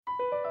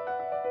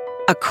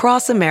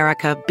Across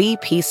America,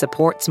 BP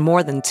supports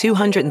more than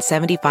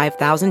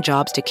 275,000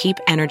 jobs to keep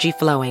energy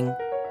flowing.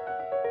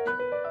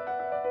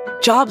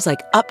 Jobs like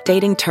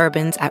updating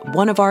turbines at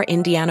one of our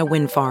Indiana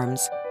wind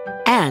farms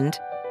and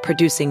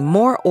producing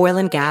more oil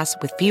and gas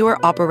with fewer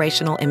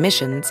operational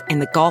emissions in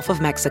the Gulf of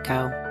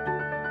Mexico.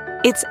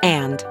 It's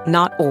and,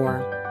 not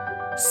or.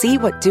 See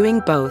what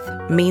doing both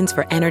means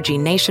for energy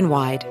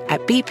nationwide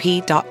at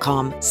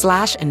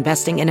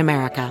bp.com/investing in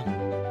America.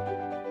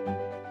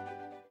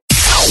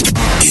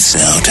 It's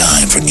now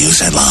time for news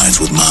headlines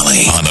with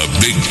Molly on a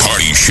Big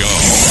Party Show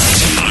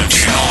on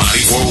Channel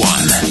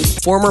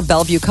 94.1. Former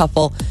Bellevue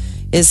couple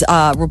is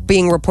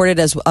being reported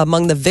as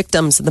among the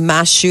victims of the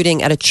mass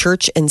shooting at a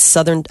church in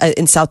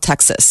South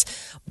Texas.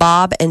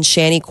 Bob and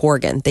Shani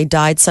Corrigan. They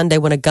died Sunday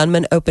when a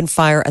gunman opened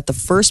fire at the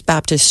First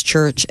Baptist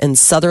Church in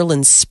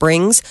Sutherland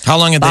Springs. How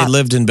long had they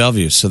lived in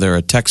Bellevue? So they're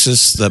a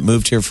Texas that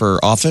moved here for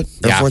Offutt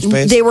Air Force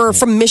Base? They were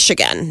from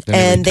Michigan,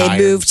 and they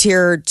moved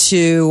here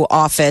to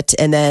Offutt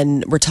and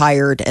then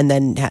retired, and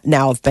then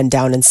now have been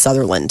down in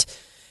Sutherland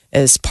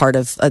as part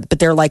of, but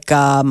they're like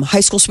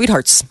high school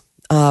sweethearts.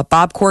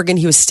 Bob Corrigan,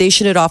 he was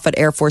stationed at Offutt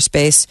Air Force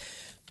Base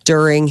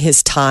during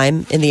his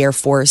time in the Air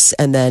Force,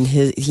 and then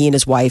he and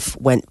his wife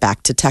went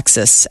back to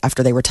Texas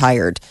after they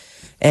retired.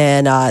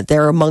 And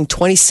they're among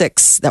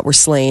 26 that were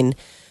slain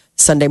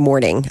Sunday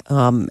morning.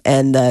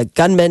 And the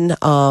gunman,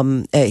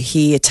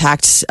 he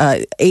attacked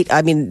eight.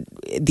 I mean,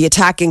 the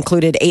attack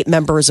included 8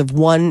 members of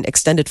one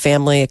extended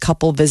family, a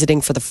couple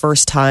visiting for the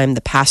first time,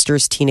 the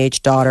pastor's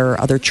teenage daughter,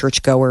 other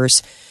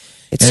churchgoers.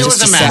 It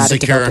was a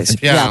massacre.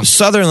 Yeah.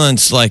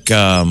 Sutherland's like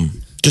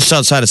just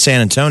outside of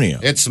San Antonio.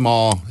 It's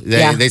small.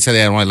 They said they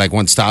had only like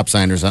one stop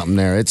sign or something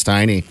there. It's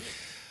tiny.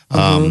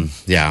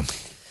 Yeah.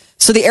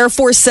 So the Air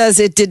Force says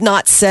it did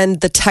not send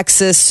the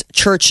Texas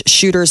church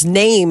shooter's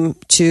name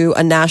to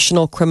a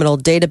national criminal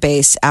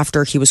database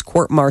after he was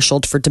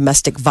court-martialed for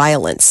domestic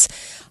violence.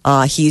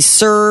 He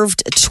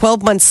served a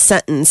 12-month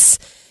sentence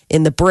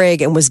in the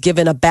brig and was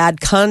given a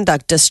bad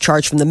conduct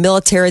discharge from the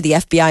military. The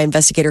FBI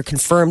investigator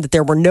confirmed that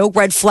there were no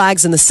red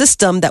flags in the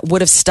system that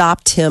would have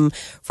stopped him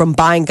from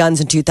buying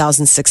guns in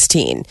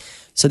 2016.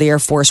 So the Air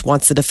Force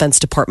wants the Defense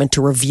Department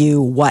to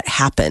review what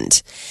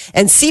happened.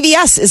 And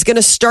CVS is going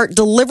to start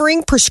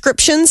delivering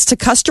prescriptions to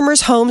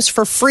customers' homes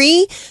for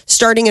free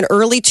starting in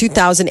early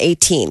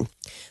 2018.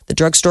 The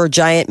drugstore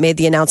giant made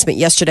the announcement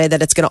yesterday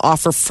that it's going to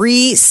offer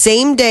free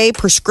same-day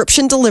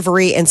prescription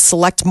delivery in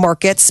select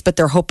markets, but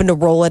they're hoping to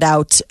roll it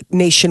out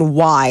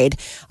nationwide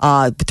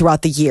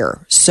throughout the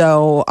year.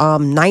 So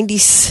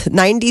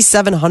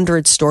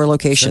 9,700 store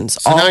locations.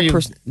 So now you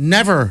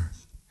never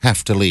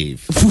have to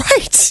leave.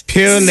 Right.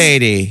 Pill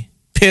lady,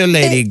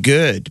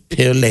 good.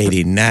 Pill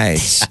lady,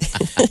 nice.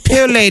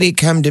 Pill lady,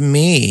 come to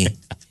me.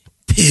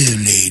 Pill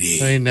lady.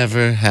 I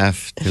never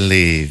have to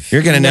leave.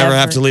 You're going to never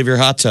have to leave your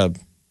hot tub.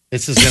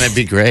 This is going to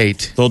be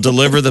great. They'll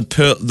deliver the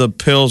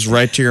pills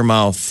right to your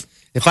mouth.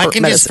 If I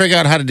can just figure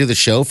out how to do the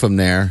show from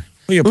there.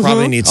 Well, you'll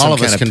probably need All some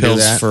of us kind of can do pills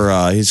that.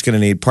 for, he's going to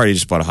need, Party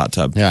just bought a hot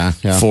tub. Yeah.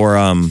 For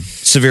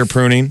severe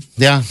pruning.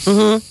 Yeah.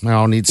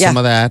 I'll need some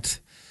of that.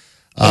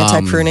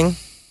 Anti-pruning.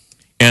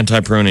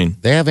 Anti-pruning.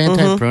 They have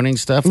anti-pruning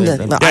stuff. No, Yeah,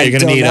 you're going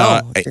to need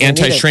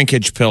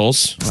anti-shrinkage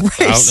pills.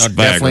 I'll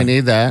definitely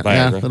need that.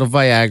 Viagra. Yeah, little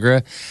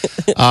Viagra.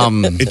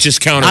 It just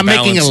I'm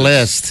counterbalances. making a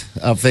list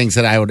of things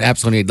that I would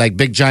absolutely need, like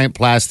big giant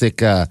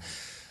plastic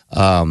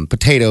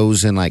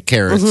potatoes and like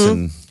carrots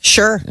and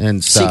Sure.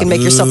 and So you stuff. can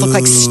make yourself look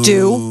like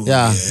stew.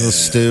 Yeah, a little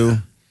stew.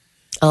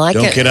 I like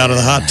Don't it. get out of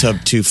the hot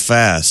tub too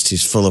fast.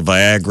 He's full of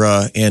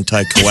Viagra,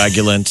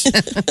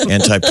 anticoagulant,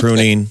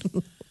 anti-pruning,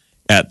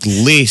 at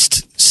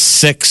least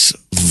 6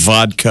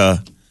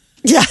 vodka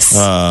Yes.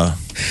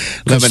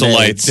 Crystal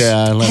Lights.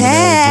 Lemonade,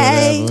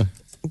 Hey. whatever.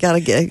 Gotta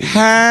get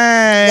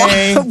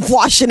Hey,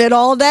 washing it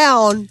all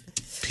down.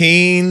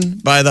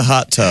 peeing by the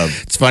hot tub.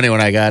 It's funny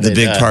when I got The it,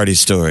 big party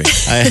story.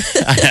 I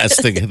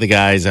asked the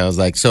guys, I was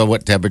like, so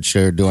what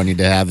temperature do I need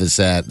to have this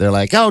at? They're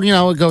like, oh,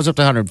 it goes up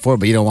to 104,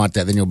 but you don't want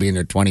that. Then you'll be in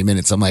there 20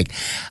 minutes. I'm like,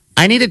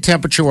 I need a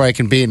temperature where I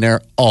can be in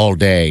there all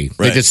day.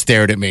 They Right. just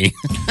stared at me.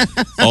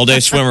 All day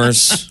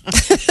swimmers.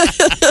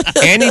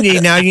 And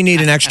you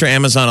need an extra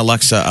Amazon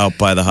Alexa out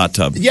by the hot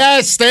tub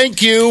Yes,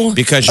 thank you.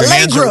 because your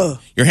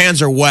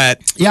hands are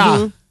wet.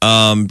 Yeah.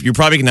 You're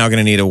probably now going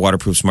to need a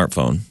waterproof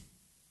smartphone.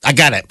 I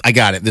got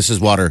it. This is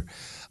water.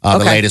 The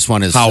latest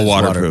one is How is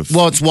waterproof? Water.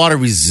 Well, it's water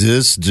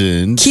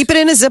resistant. Keep it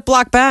in a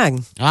Ziploc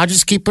bag. I'll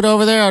just keep it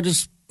over there.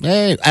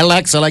 Hey,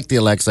 Alexa, I like the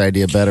Alexa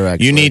idea better,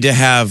 actually. You need to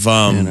have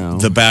know.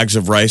 the bags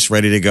of rice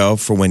ready to go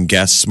for when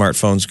guests'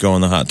 smartphones go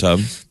in the hot tub.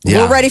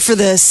 Yeah. We're ready for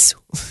this.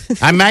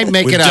 I might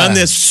make We've it done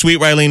this,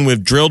 Sweet Rylene.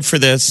 We've drilled for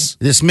this.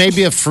 This may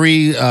be a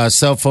free,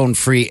 cell phone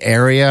free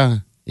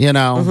area.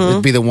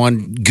 It'd be the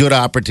one good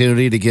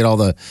opportunity to get all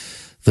the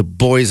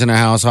boys in the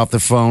house off the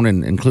phone,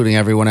 and including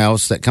everyone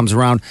else that comes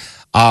around.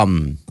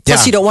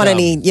 Plus, you don't want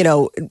any,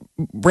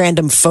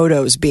 random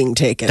photos being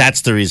taken.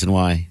 That's the reason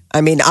why. I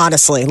mean,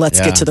 honestly,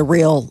 let's get to the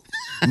real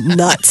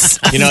nuts.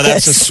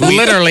 That's a sweet.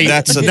 Literally,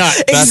 that's a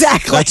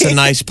Exactly. That's a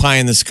nice pie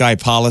in the sky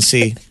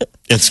policy.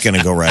 It's going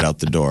to go right out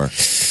the door.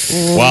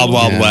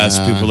 Wild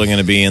West. People are going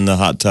to be in the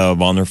hot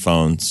tub on their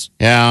phones.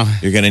 Yeah.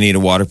 You're going to need a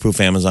waterproof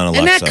Amazon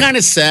Alexa. Isn't that kind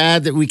of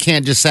sad that we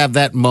can't just have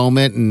that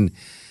moment? And,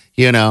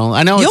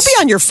 I know You'll be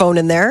on your phone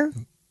in there.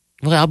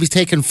 Well, I'll be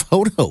taking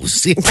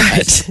photos.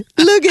 Right.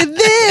 Look at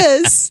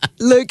this.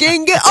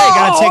 Looking good. Hey,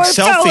 gotta take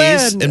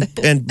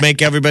selfies and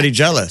make everybody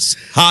jealous.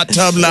 Hot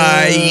tub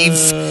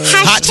live.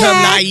 Hot tub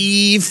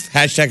live.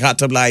 Hashtag hot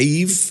tub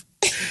live.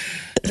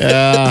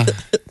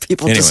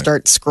 People just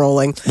start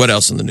scrolling. What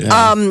else in the news?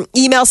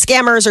 Email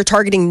scammers are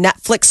targeting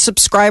Netflix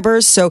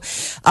subscribers. So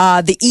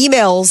the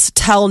emails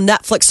tell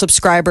Netflix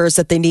subscribers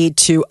that they need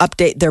to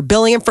update their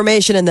billing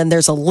information, and then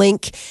there's a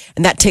link,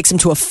 and that takes them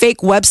to a fake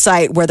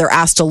website where they're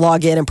asked to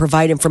log in and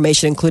provide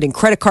information, including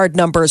credit card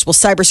numbers. Well,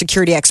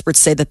 cybersecurity experts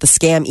say that the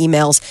scam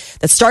emails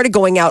that started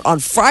going out on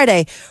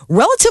Friday,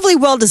 relatively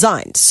well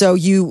designed. So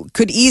you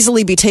could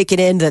easily be taken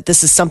in that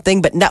this is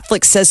something, but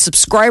Netflix says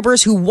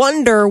subscribers who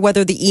wonder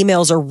whether the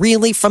emails are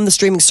really from the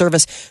streaming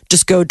service,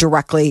 just go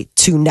directly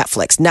to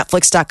Netflix,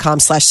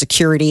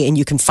 netflix.com/security, and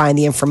you can find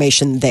the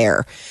information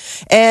there.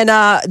 And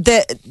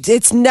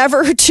it's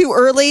never too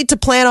early to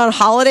plan on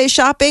holiday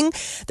shopping.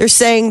 They're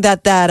saying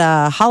that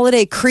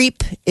holiday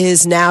creep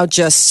is now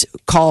just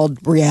called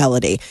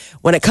reality.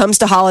 When it comes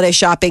to holiday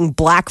shopping,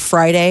 Black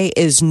Friday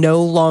is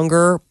no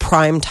longer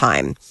prime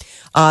time.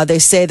 They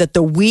say that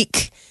during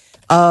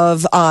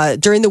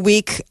the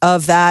week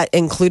of that,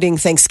 including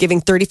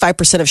Thanksgiving,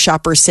 35% of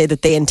shoppers say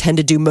that they intend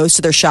to do most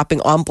of their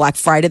shopping on Black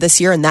Friday this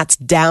year, and that's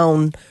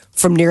down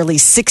from nearly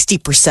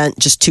 60%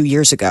 just 2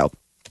 years ago.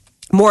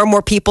 More and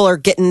more people are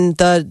getting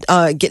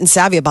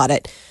savvy about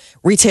it.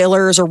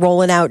 Retailers are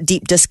rolling out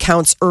deep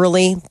discounts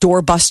early,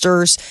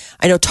 doorbusters.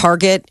 I know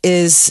Target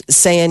is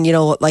saying,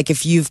 like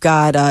if you've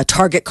got a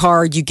Target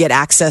card, you get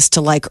access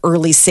to like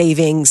early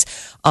savings.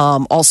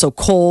 Also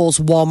Kohl's,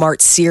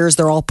 Walmart, Sears,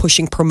 they're all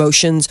pushing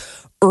promotions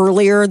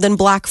earlier than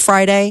Black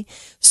Friday.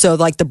 So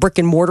like the brick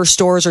and mortar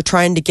stores are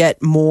trying to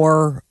get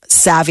more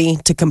savvy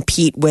to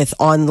compete with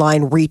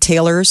online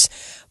retailers.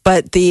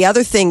 But the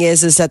other thing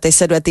is that they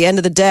said at the end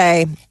of the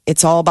day,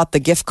 it's all about the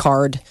gift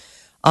card.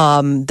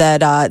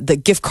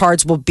 The gift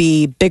cards will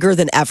be bigger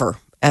than ever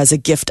as a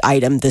gift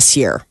item this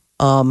year.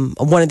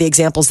 One of the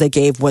examples they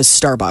gave was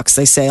Starbucks.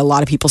 They say a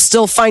lot of people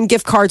still find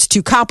gift cards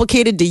too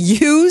complicated to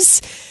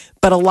use,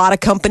 but a lot of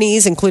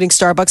companies, including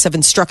Starbucks, have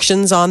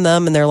instructions on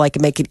them, and they're like,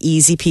 make it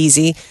easy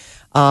peasy.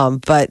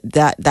 But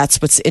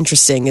that's what's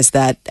interesting is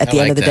that at the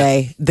end of the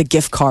day, the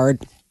gift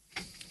card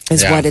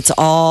is what it's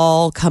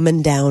all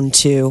coming down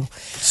to.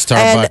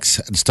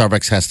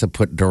 Starbucks has to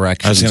put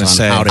directions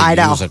on how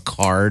to use a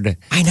card.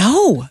 I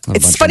know.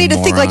 It's funny to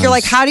think like you're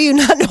like, how do you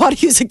not know how to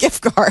use a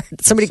gift card?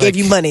 Somebody gave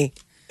you money.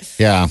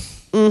 Yeah.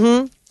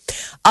 Mm-hmm.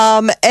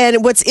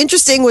 And what's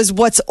interesting was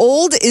what's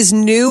old is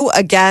new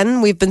again.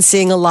 We've been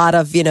seeing a lot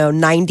of,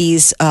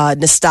 90s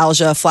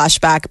nostalgia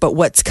flashback, but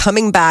what's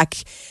coming back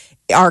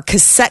are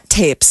cassette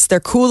tapes.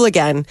 They're cool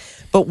again.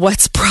 But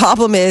what's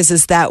problem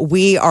is that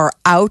we are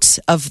out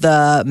of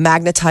the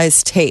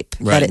magnetized tape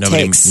that it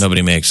takes.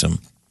 Nobody makes them.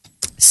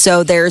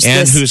 So there's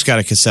who's got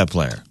a cassette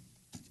player?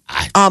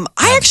 I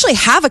actually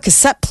have a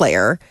cassette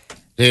player.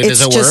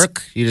 Does it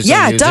work?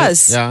 It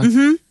does. Yeah.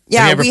 Mm-hmm.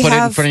 Yeah, have you ever put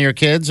it in front of your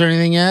kids or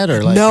anything yet?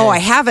 Or no, I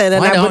haven't.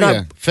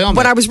 And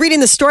when I was reading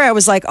the story, I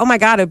was like, oh my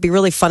God, it'd be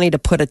really funny to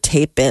put a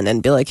tape in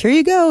and be like, here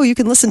you go. You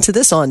can listen to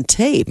this on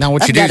tape. Now,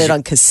 what I've you do got is it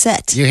on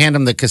cassette. You hand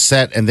them the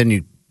cassette and then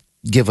you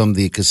give them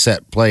the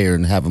cassette player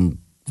and have them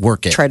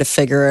work it. Try to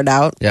figure it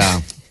out.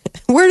 Yeah.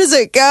 Where does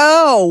it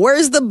go?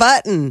 Where's the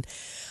button?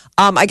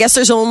 I guess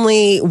there's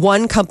only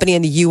one company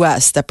in the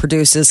U.S. that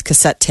produces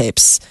cassette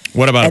tapes.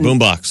 What about a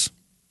boombox?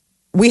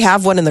 We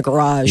have one in the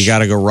garage. You got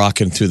to go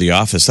rocking through the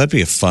office. That'd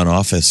be a fun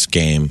office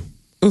game.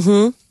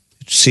 Mm-hmm.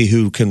 See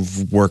who can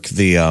work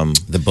the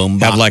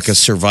boombox. Have like a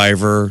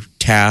survivor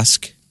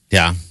task.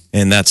 Yeah.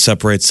 And that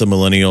separates the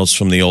millennials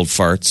from the old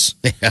farts.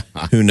 Yeah.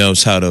 Who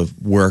knows how to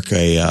work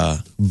a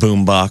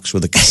boombox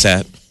with a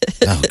cassette.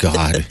 Oh,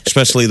 God.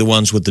 Especially the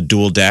ones with the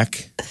dual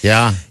deck.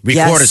 Yeah.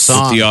 Record a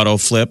song. With the auto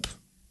flip.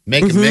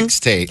 Make a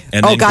mixtape.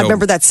 Oh, God,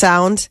 remember that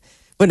sound?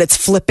 When it's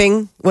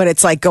flipping, when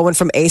it's like going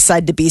from A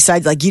side to B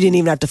side, like you didn't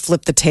even have to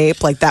flip the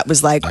tape. Like that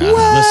was like, what?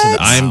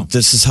 Listen,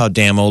 this is how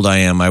damn old I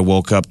am. I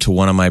woke up to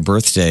one of my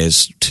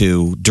birthdays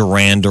to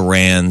Duran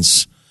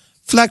Duran's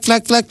Fleck,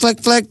 Fleck, Fleck, Fleck,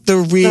 Fleck, the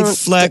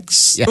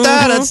reflex. Da,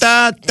 da,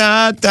 da,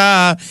 da,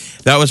 da.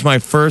 That was my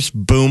first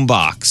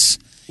boombox.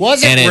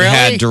 Was it and it really?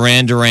 had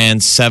Duran Duran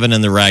 7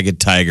 and the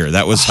Ragged Tiger.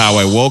 That was how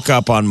I woke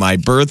up on my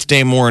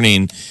birthday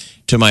morning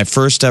to my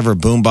first ever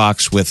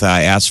boombox with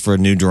I asked for a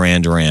new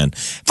Duran Duran.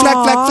 Fleck,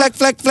 fleck, fleck,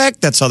 fleck, fleck.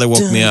 That's how they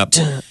woke me up.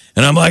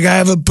 And I'm like, I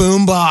have a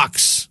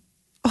boombox.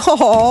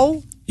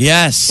 Oh.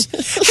 Yes.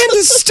 And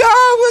the star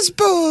was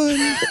born.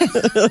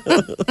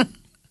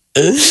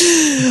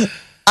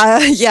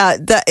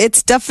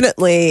 It's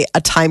definitely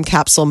a time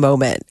capsule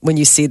moment when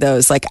you see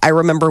those. Like, I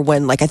remember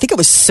when, I think it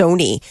was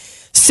Sony.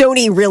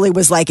 Sony really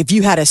was like, if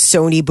you had a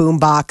Sony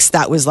boombox,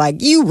 that was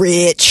like, you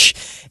rich.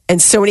 And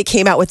Sony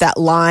came out with that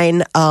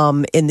line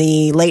in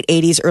the late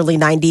 80s, early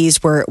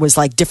 90s, where it was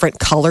like different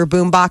color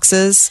boom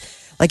boxes.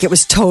 Like it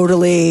was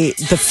totally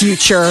the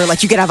future.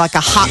 Like you could have like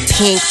a hot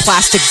pink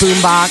plastic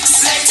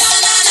boombox.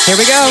 Here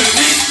we go.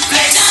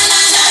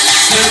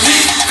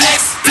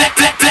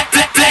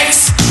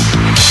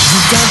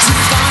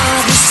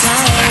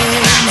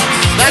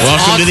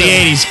 Welcome to the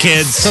awesome. 80s,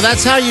 kids. So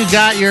that's how you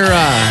got your.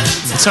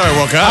 That's how I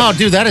woke Oh, up.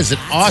 dude, that is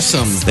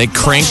awesome. They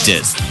cranked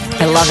it.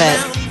 I love it.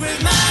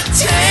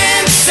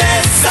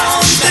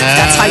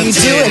 That's how you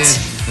do it.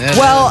 That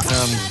Well,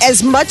 is,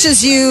 as much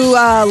as you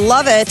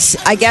love it,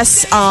 I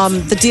guess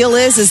the deal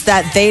is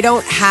that they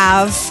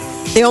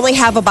only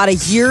have about a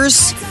year's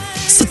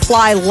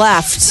supply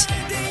left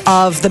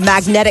of the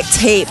magnetic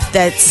tape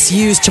that's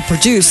used to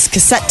produce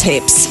cassette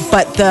tapes.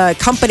 But the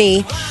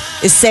company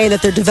is saying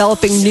that they're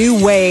developing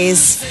new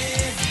ways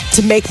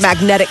to make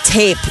magnetic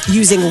tape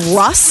using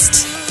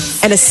rust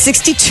and a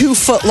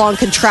 62-foot long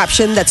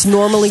contraption that's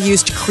normally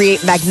used to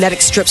create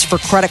magnetic strips for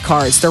credit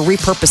cards. They're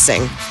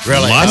repurposing.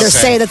 really? And they're Okay.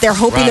 saying that they're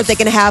hoping that Rust. they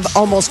can have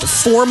almost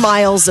 4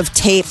 miles of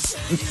tape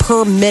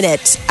per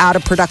minute out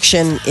of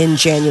production in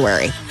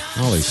January.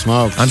 Holy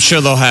smoke. I'm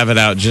sure they'll have it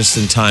out just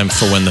in time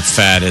for when the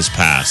fad has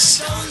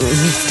passed.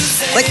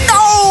 Like,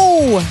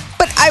 no!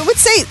 But I would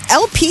say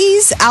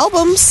LPs,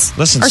 albums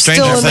Listen, are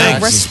Stranger still in Things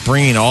the is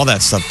bringing all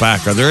that stuff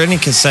back. Are there any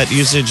cassette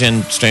usage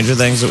in Stranger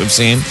Things that we've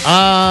seen?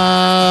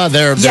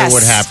 There Yes.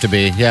 would have to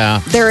be.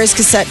 Yeah. There is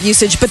cassette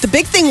usage, but the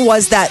big thing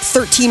was that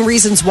 13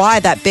 Reasons Why,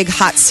 that big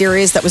hot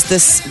series that was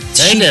this.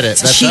 They did it.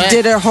 That's she right.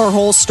 did her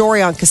whole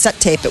story on cassette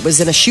tape. It was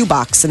in a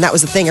shoebox, and that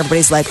was the thing.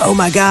 Everybody's like, "Oh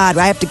my god,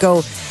 I have to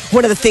go."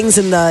 One of the things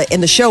in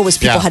the show was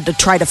people Yeah. had to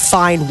try to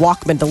find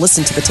Walkman to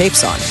listen to the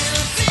tapes on.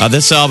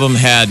 This album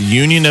had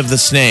Union of the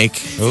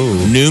Snake,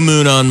 New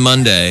Moon on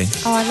Monday,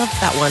 Oh, I love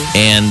that one.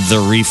 and The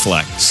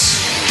Reflex.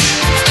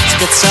 It's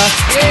good stuff.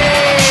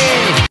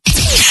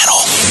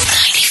 Channel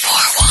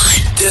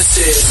 94.1. This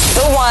is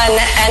The one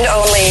and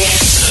only.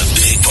 the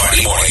Big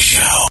Party Morning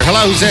Show.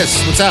 Hello, who's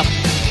this? What's up?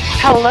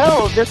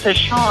 Hello, this is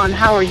Sean.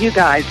 How are you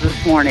guys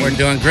this morning? We're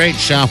doing great,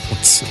 Sean.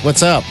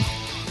 What's up?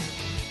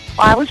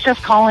 I was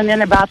just calling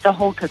in about the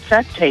whole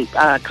cassette tape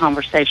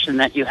conversation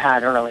that you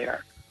had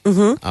earlier.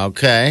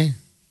 Okay.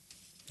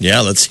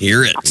 Yeah, let's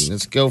hear it.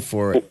 Let's go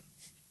for it.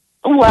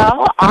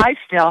 Well, I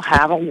still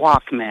have a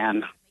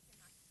Walkman.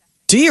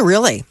 Do you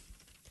really?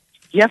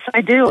 Yes,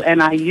 I do,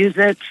 and I use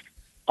it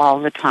all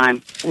the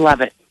time. Love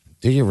it.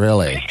 Do you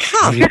really?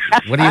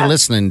 What are you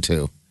listening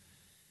to?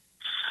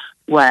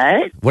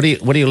 What? What are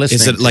you listening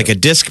Is it to? like a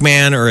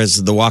Discman or is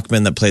it the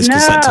Walkman that plays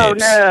cassette tapes?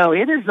 No,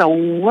 it is a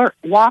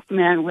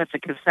Walkman with a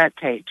cassette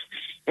tapes.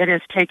 It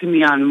has taken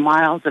me on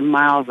miles and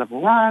miles of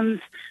runs,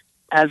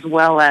 as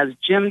well as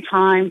gym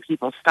time.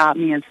 People stop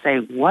me and say,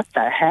 "What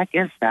the heck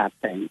is that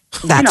thing?"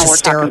 That's we're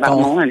talking about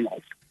hysterical.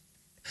 millennials.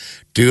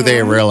 Do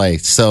they really?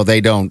 So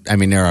they don't. I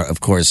mean, there are,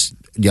 of course,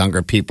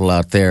 younger people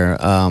out there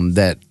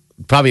that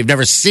probably have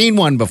never seen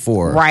one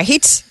before.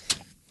 Right?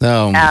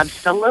 So,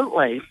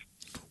 Absolutely.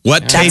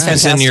 What tape is in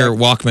fantastic. your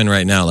Walkman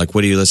right now? Like,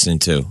 what are you listening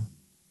to?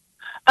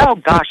 Oh,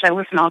 gosh, I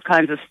listen to all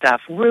kinds of stuff.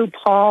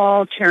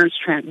 RuPaul, Terrence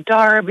Trent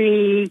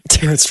D'Arby,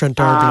 Terrence Trent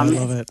D'Arby, I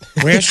love it.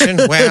 Wishing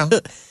well,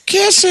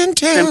 kiss and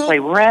tell. Simply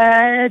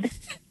Red.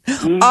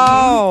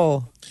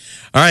 Oh,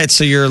 All right,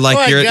 so you're like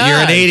Oh, my you're an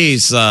God.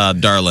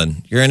 '80s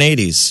darling. You're an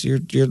 '80s.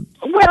 You're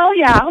Well,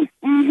 yeah,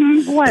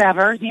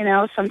 whatever.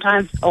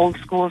 Sometimes old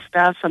school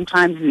stuff,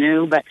 sometimes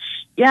new. But,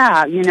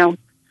 yeah,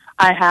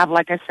 I have,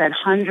 like I said,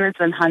 hundreds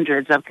and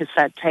hundreds of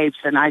cassette tapes,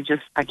 and I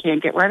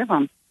can't get rid of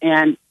them.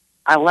 And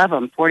I love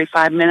them.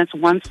 45 minutes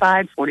one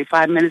side,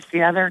 45 minutes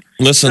the other.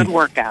 Listen, Good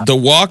workout. the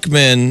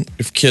Walkman,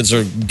 if kids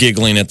are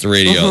giggling at the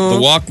radio, the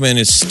Walkman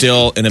is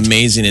still an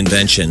amazing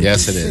invention.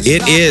 yes, it is.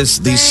 It is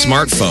the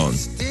smartphone.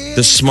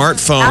 The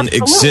smartphone Absolutely.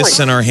 exists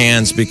in our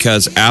hands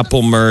because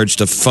Apple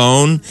merged a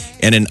phone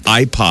and an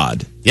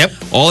iPod. Yep.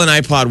 All an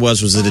iPod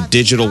was a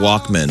digital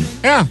Walkman.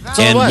 Yeah. that's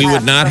all it And was. we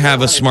would not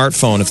have a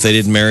smartphone if they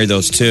didn't marry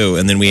those two.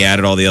 And then we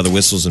added all the other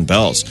whistles and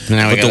bells.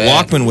 Now we But the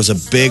got that. Walkman was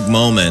a big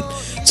moment.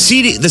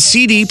 The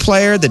CD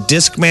player, the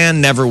Discman,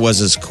 never was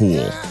as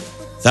cool.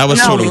 That was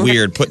No, sort of it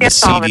weird. Putting the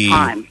skipped all the CD.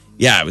 time.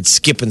 Yeah, it would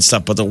skip and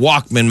stuff. But the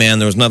Walkman, man,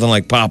 there was nothing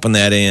like popping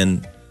that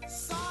in.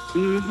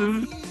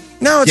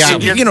 No, it's Yeah.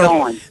 Just you know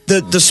going.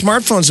 the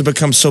smartphones have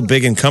become so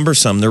big and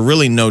cumbersome. They're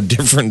really no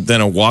different than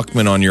a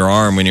Walkman on your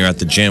arm when you're at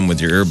the gym with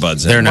your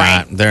earbuds in. They're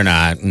not. They're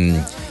not.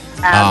 And,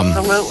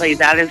 Absolutely.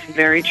 That is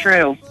very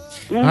true.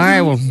 all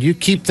right. Well, you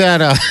keep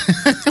that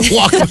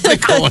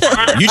Walkman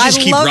going. You just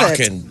I keep love it.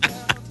 rocking.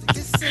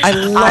 I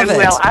love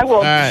it. I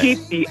will right.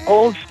 keep the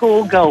old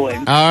school going.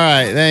 All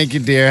right. Thank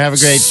you, dear. Have a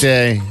great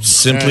day.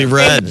 Simply All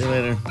right. Red. See you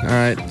later. All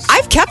right.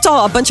 I've kept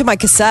a bunch of my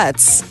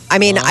cassettes. I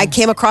mean, I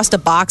came across a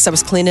box. I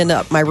was cleaning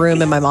up my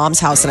room in my mom's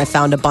house, and I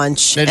found a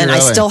bunch. Did you And I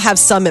really? still have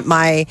some at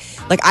my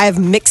I have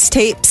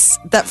mixtapes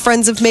that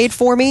friends have made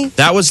for me.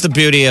 That was the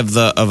beauty of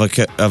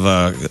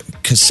a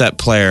cassette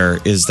player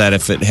is that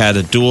if it had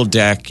a dual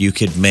deck, you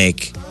could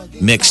make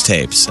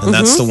mixtapes, and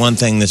that's the one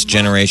thing this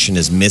generation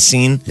is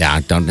missing.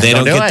 Yeah, don't They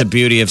don't do get it. the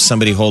beauty of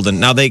somebody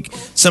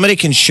somebody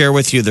can share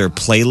with you their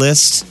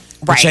playlist,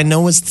 which Right. I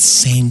know is the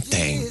same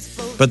thing.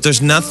 But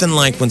there's nothing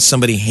like when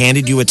somebody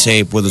handed you a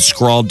tape with a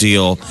scrawl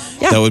deal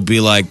that would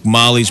be like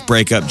Molly's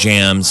Breakup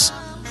Jams,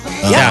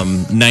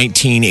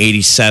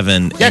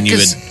 1987. Yeah, and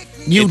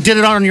you did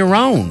it on your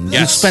own. Yes.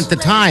 You spent the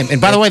time.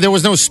 And by the way, there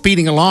was no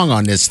speeding along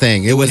on this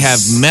thing. It would have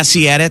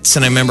messy edits,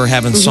 and I remember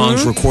having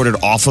songs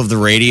recorded off of the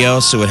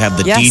radio, so it would have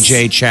the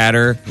DJ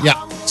chatter.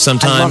 Yeah.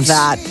 Sometimes. I love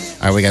that.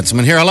 All right, we got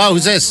someone here. Hello,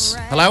 who's this?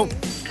 Hello?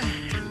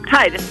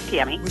 Hi, this is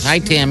Tammy. Hi,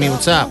 Tammy.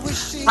 What's up?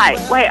 Hi.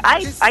 Wait,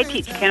 I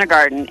teach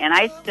kindergarten, and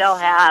I still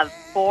have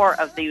 4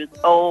 of these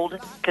old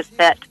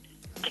cassette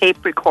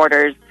tape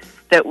recorders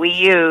that we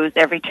use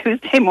every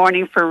Tuesday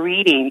morning for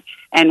reading,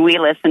 and we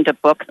listen to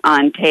books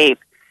on tape,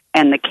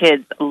 and the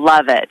kids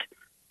love it.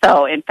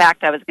 So, in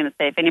fact, I was going to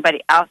say, if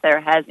anybody out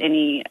there has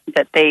any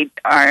that they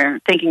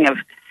are thinking of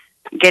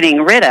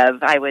getting rid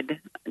of, I would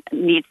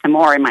need some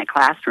more in my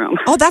classroom.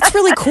 Oh, that's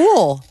really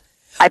cool.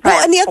 I probably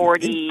Well, and have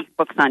 40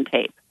 books on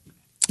tape.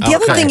 The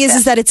other thing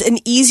is that it's an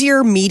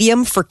easier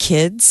medium for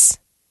kids.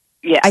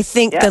 Yeah, I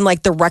think than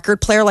like the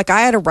record player. Like I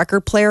had a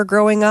record player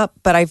growing up,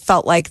 but I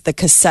felt like the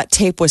cassette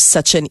tape was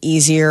such an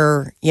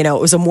easier,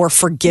 it was a more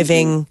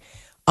forgiving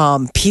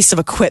piece of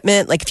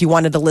equipment. Like if you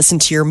wanted to listen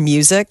to your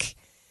music.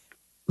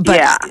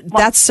 But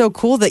that's so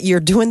cool that you're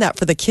doing that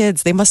for the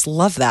kids. They must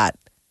love that.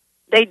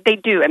 They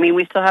do. I mean,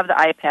 we still have the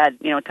iPad,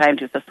 time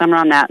to. So some are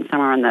on that and some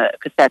are on the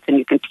cassettes, and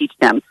you can teach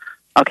them.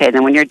 Okay,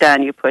 then when you're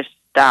done, you push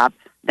stop,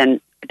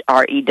 then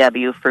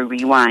REW for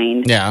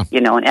rewind, and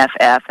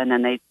FF, and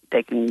then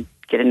they can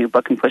get a new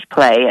book and push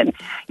play. And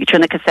you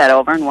turn the cassette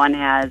over, and one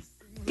has,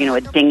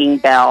 a dinging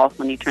bell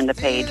when you turn the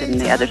page, and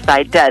the other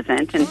side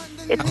doesn't. And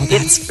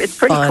it's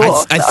pretty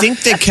cool. I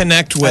think they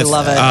connect with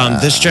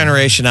this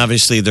generation.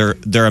 Obviously,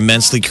 they're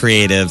immensely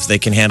creative. They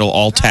can handle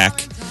all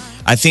tech.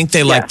 I think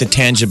they like the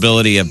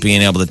tangibility of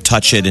being able to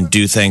touch it and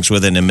do things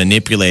with it and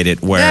manipulate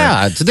it,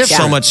 where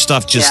so much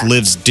stuff just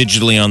lives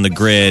digitally on the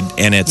grid,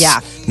 and it's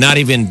not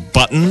even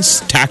buttons,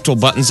 tactile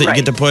buttons that you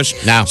get to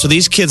push. No. So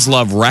these kids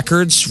love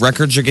records.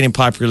 Records are getting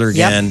popular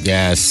again. Yep.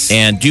 Yes.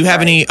 And do you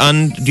have any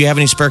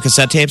spare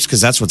cassette tapes?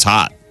 Because that's what's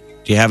hot.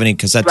 Do you have any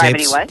cassette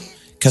tapes? Do I have any what?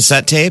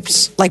 Cassette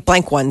tapes? Like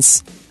blank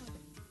ones.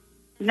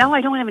 No,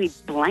 I don't have any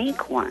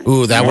blank ones.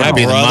 Ooh, that would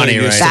be the money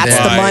right there. That's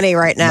the money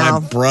right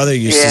now. My brother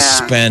used to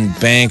spend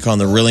bank on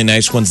the really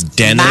nice ones.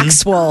 Denon.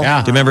 Maxwell.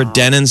 Yeah. Do you remember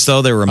Denons,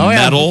 though? They were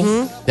metal.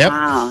 Mm-hmm. Yep.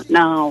 Wow,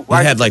 no.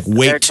 They had like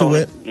weight to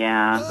it.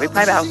 Yeah. We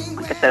probably have,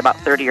 like I said, about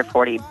 30 or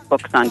 40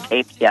 books on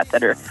tapes yet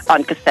that are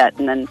on cassette,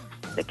 and then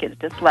the kids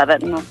just love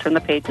it, and they'll turn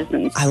the pages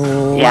and I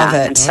love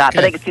it. And stop.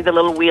 But they can see the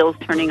little wheels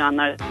turning on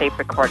the tape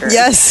recorder.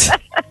 Yes.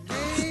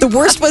 The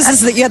worst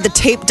was that you had the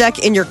tape deck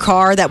in your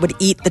car that would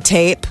eat the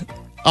tape.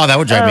 Oh, that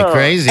would drive me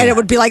crazy. And it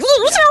would be like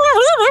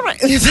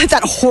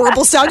that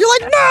horrible sound. You're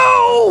like,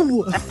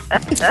 no.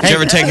 Did you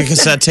ever take a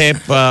cassette tape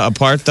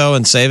apart though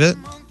and save it?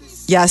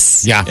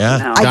 Yes. Yeah.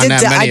 No. I did.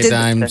 that many I did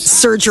times.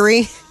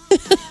 surgery.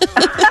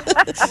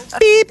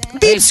 beep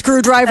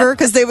screwdriver,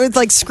 because they would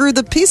like screw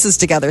the pieces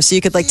together so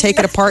you could like take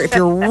it apart if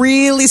you're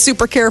really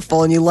super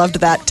careful and you loved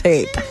that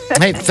tape.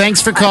 Hey,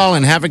 thanks for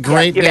calling. Have a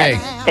great day.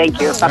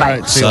 Thank you. Bye-bye. All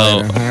right, see you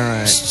later. All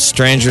right.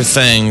 Stranger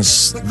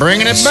Things.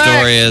 Bringing it the back.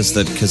 story is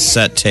that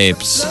cassette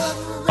tapes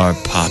are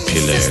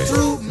popular.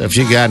 If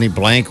you got any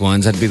blank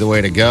ones, that'd be the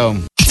way to go.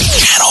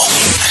 Channel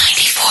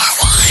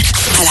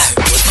 94.1. Hello.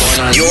 What's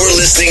going on? You're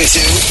listening to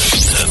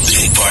the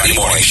Big Party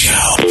Morning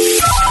Show.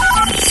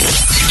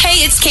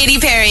 Hey, it's Katy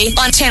Perry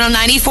on Channel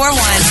 94.1. Channel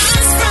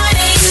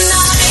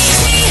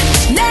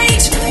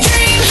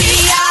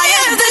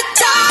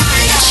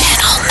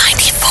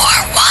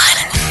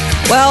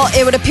 94.1. Well,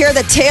 it would appear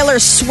that Taylor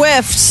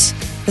Swift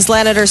has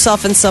landed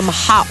herself in some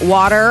hot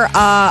water.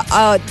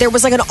 There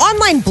was like an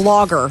online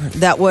blogger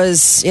that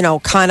was,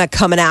 kind of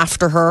coming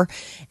after her.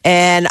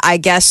 And I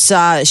guess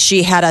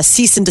she had a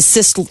cease and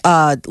desist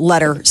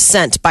letter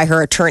sent by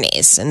her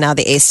attorneys. And now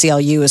the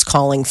ACLU is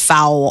calling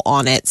foul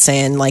on it,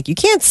 saying, like, you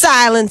can't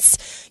silence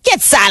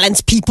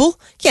people.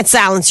 You can't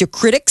silence your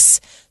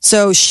critics.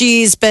 So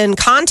she's been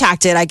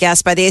contacted, I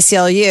guess, by the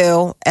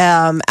ACLU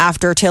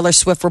after Taylor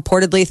Swift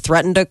reportedly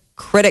threatened a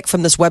critic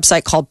from this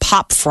website called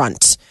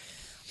Popfront.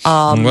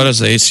 What is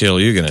the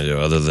ACLU going to do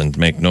other than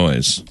make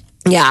noise?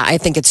 Yeah, I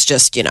think it's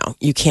just,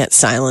 you can't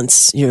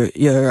silence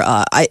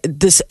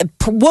this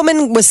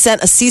woman was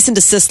sent a cease and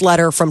desist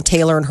letter from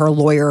Taylor and her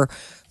lawyer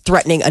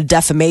threatening a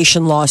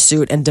defamation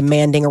lawsuit and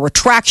demanding a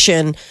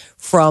retraction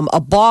from a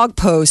blog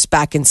post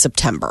back in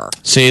September.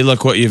 See,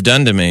 look what you've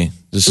done to me.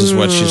 This is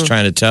what she's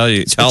trying to tell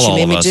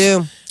all of us.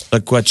 Do.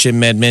 Look what you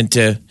made me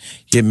do.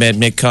 You made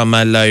me call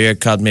my lawyer,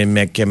 called me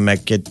make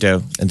it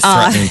do, and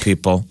threatening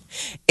people.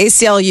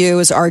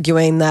 ACLU is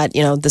arguing that,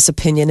 this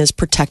opinion is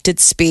protected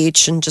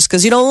speech, and just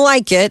because you don't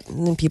like it,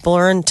 people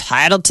are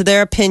entitled to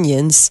their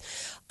opinions.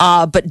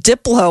 But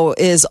Diplo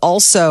is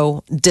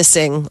also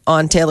dissing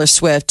on Taylor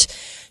Swift.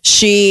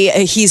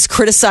 He's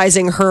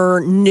criticizing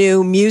her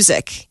new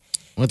music.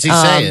 What's he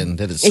saying?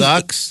 That it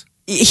sucks?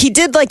 he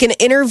did like an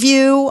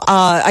interview.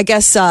 I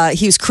guess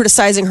he was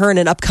criticizing her in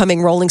an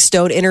upcoming Rolling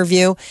Stone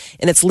interview,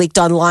 and it's leaked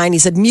online. He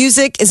said,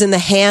 music is in the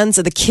hands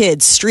of the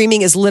kids.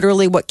 Streaming is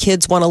literally what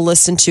kids want to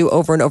listen to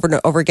over and over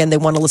and over again. They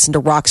want to listen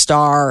to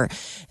Rockstar,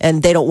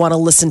 and they don't want to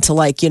listen to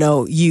like,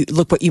 you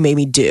look what you made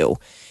me do.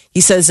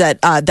 He says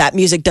that that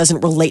music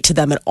doesn't relate to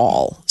them at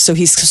all. So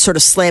he's sort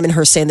of slamming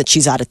her, saying that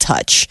she's out of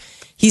touch.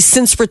 He's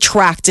since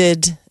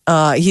retracted.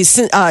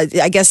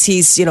 I guess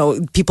he's,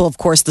 people, of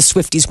course, the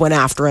Swifties went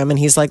after him, and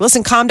he's like,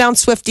 listen, calm down,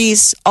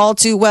 Swifties. All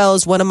Too Well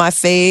is one of my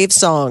fave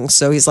songs.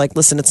 So he's like,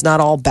 listen, it's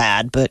not all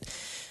bad, but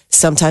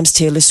sometimes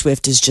Taylor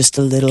Swift is just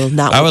a little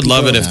not. I would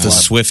love it if the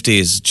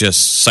Swifties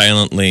just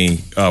silently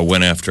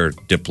went after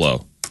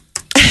Diplo.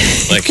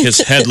 Like his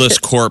headless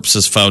corpse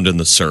is found in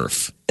the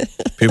surf.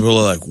 People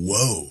are like,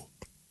 whoa.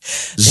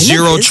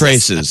 Zero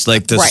traces.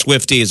 Like the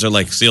Swifties are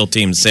like SEAL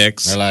Team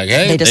 6. They're like,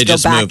 hey, they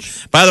just go back.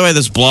 Moved. By the way,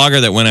 this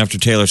blogger that went after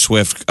Taylor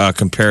Swift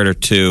compared her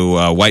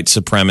to white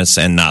supremacists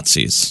and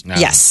Nazis. No.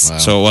 Yes. Wow.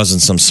 So it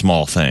wasn't some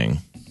small thing.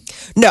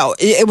 No,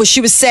 it was. She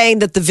was saying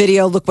that the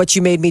video, "Look What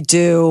You Made Me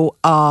Do,"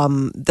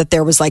 that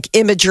there was like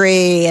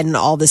imagery and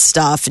all this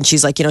stuff, and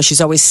she's like,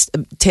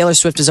 Taylor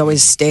Swift has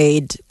always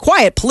stayed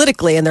quiet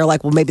politically, and they're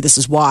like, well, maybe this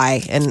is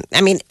why. And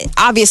I mean,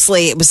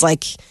 obviously, it was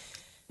like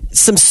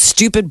some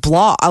stupid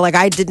blog. Like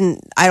I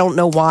don't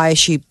know why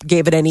she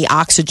gave it any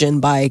oxygen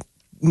by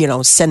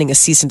sending a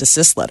cease and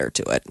desist letter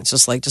to it. It's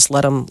just like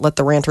let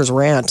the ranters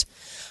rant.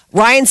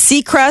 Ryan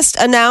Seacrest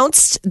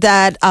announced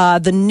that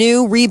the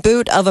new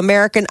reboot of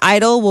American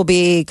Idol will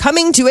be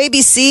coming to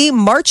ABC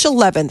March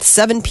 11th,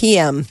 7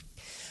 p.m.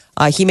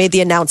 He made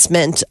the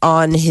announcement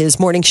on his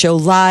morning show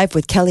Live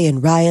with Kelly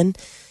and Ryan.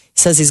 He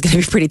says he's going to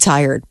be pretty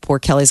tired. Poor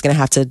Kelly's going to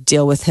have to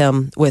deal with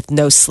him with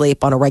no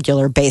sleep on a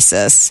regular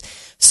basis.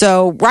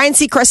 So Ryan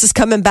Seacrest is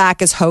coming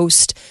back as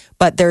host,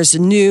 but there's a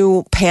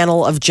new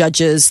panel of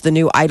judges. The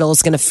new Idol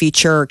is going to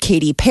feature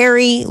Katy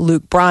Perry,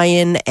 Luke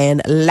Bryan,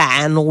 and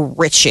Lionel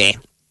Richie.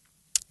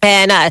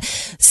 And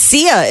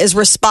Sia is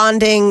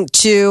responding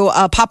to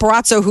a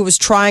paparazzo who was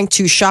trying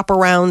to shop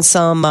around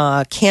some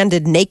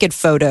candid naked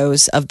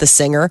photos of the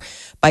singer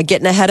by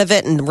getting ahead of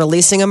it and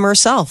releasing them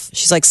herself.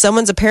 She's like,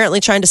 someone's apparently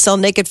trying to sell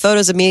naked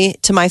photos of me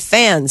to my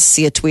fans,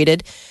 Sia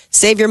tweeted.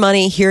 Save your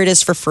money. Here it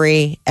is for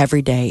free.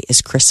 Every day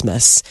is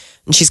Christmas.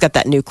 And she's got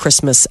that new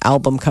Christmas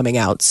album coming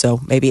out. So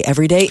maybe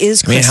every day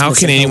is Christmas. I mean, how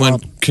can anyone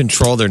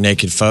control their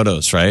naked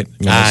photos, right?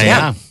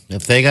 Yeah.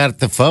 If they got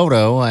the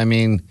photo, I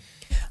mean...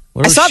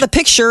 I saw the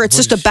picture. It's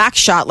just a back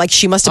shot, like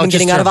she must have been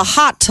getting out of a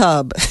hot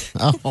tub.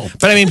 Oh.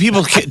 But I mean,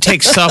 people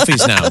take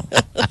selfies now.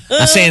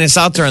 I'm saying it's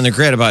out there on the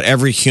grid about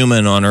every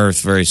human on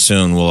Earth very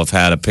soon will have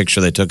had a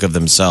picture they took of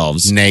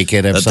themselves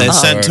naked that they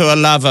sent to a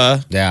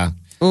lover. Yeah.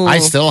 I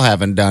still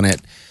haven't done it.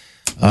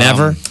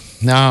 Never?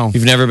 No.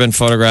 You've never been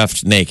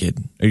photographed naked?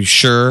 Are you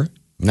sure?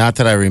 Not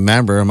that I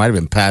remember. I might have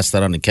been passed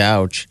out on the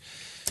couch.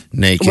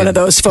 Naked. One of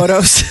those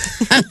photos.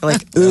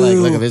 Like, ooh. Like,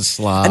 look at this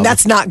slob. And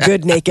that's not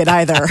good naked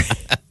either.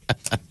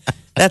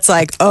 That's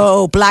like,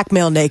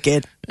 blackmail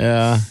naked.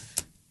 Yeah.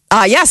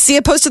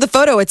 Sia posted the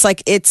photo. It's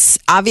like, it's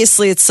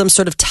some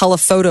sort of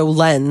telephoto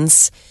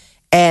lens,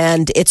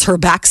 and it's her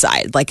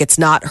backside. Like, it's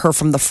not her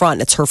from the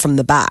front, it's her from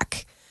the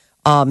back.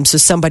 So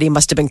somebody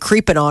must have been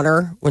creeping on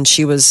her when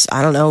she was,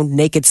 I don't know,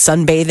 naked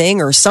sunbathing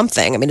or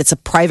something. I mean, it's a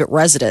private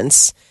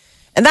residence.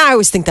 And I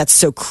always think that's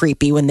so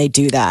creepy when they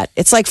do that.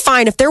 It's like,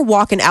 fine, if they're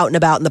walking out and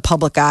about in the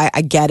public eye,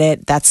 I get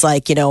it. That's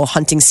like,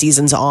 hunting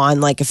season's on,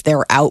 like if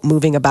they're out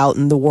moving about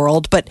in the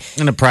world. But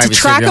in the privacy to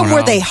track of your them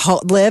where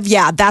home. they live,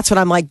 yeah, that's what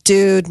I'm like,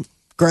 dude,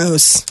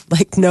 gross.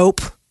 Like, nope.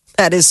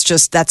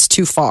 That's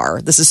too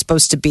far. This is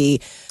supposed to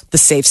be the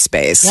safe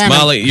space. Yeah,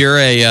 Molly, you're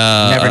a...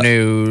 never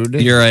nude.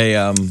 You're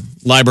a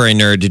library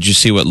nerd. Did you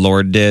see what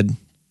Lorde did?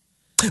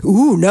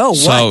 Ooh, no, what?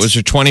 So it was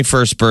her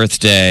 21st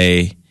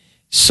birthday.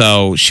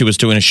 So she was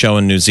doing a show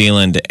in New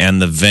Zealand,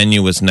 and the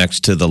venue was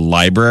next to the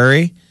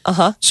library.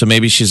 Uh-huh. So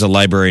maybe she's a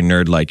library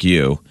nerd like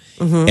you.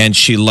 Mm-hmm. And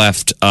she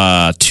left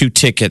 2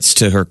 tickets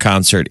to her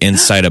concert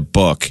inside a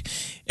book,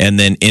 and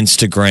then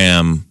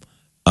Instagram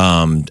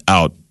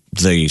out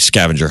the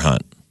scavenger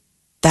hunt.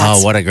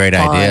 That's what a great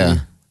fun.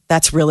 idea.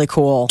 That's really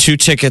cool. 2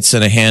 tickets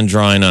and a hand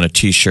drawing on a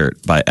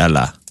T-shirt by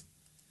Ella.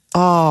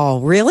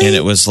 Oh, really? And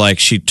it was like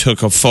she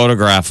took a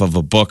photograph of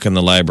a book in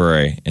the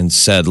library and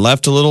said,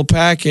 left a little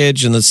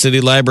package in the city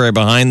library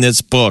behind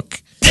this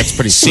book. That's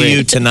pretty sweet. See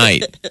you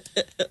tonight.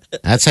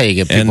 That's how you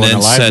get people And in then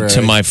the library. said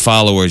to my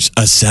followers,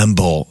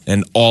 assemble.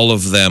 And all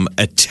of them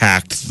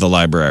attacked the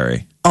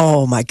library.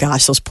 Oh, my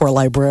gosh, those poor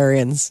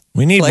librarians.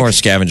 We need more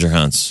scavenger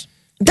hunts.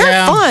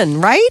 They're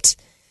fun, right?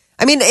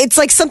 I mean, it's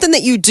like something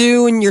that you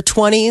do in your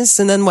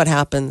 20s, and then what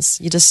happens?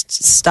 You just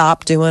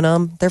stop doing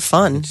them. They're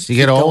fun. You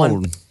get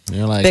old.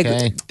 You're like,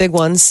 hey. Big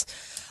ones.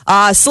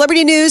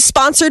 Celebrity news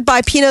sponsored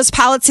by Pino's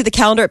Palette. See the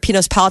calendar at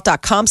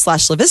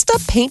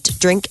pinospalette.com/LaVista. Paint,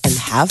 drink, and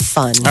have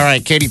fun. All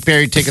right, Katy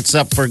Perry tickets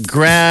up for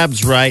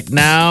grabs right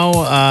now.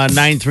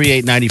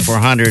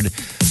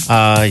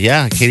 938-9400.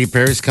 Yeah, Katy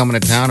Perry's coming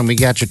to town, and we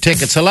got your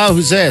tickets. Hello,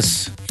 who's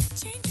this?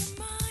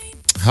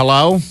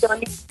 Hello?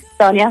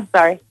 Sonia,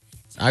 sorry.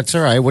 That's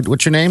all right.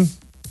 What's your name?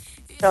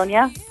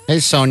 Sonia. Hey,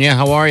 Sonia.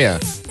 How are you?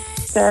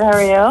 Good, how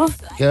are you?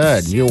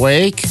 Good. You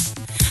awake?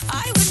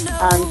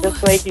 I'm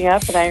just waking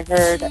up and I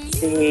heard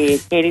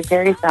the Katy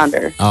Perry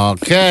sounder.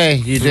 Okay,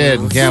 you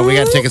did. Yeah, we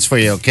got tickets for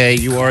you, okay?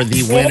 You are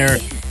the winner,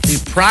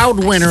 the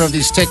proud winner of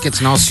these tickets,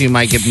 and also you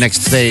might get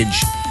next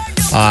stage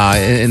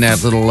in that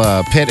little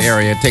pit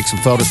area. Take some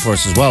photos for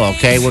us as well,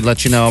 okay? We'll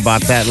let you know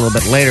about that a little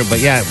bit later. But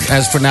yeah,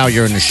 as for now,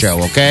 you're in the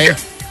show, okay?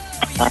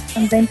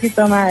 Awesome, thank you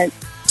so much.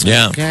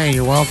 Yeah. Okay,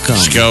 you're welcome.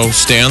 Just go,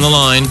 stay on the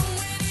line,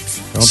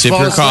 Don't sip fall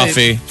your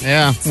asleep. coffee.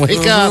 Yeah,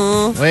 wake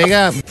up. Wake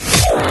up.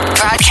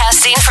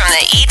 Broadcasting from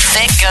the Eat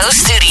Fit Go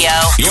studio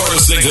You're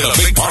listening to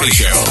the Big Party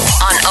Show.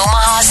 on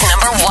Omaha's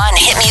 #1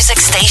 hit music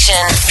station.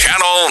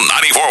 Channel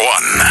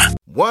 94.1.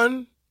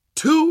 1,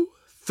 2,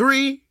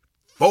 3,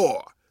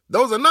 4.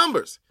 Those are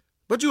numbers.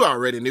 But you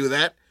already knew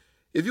that.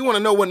 If you want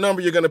to know what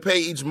number you're going to pay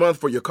each month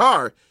for your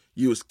car,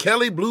 use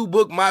Kelly Blue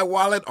Book My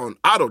Wallet on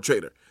Auto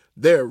Trader.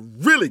 They're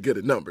really good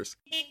at numbers.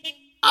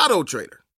 Auto Trader.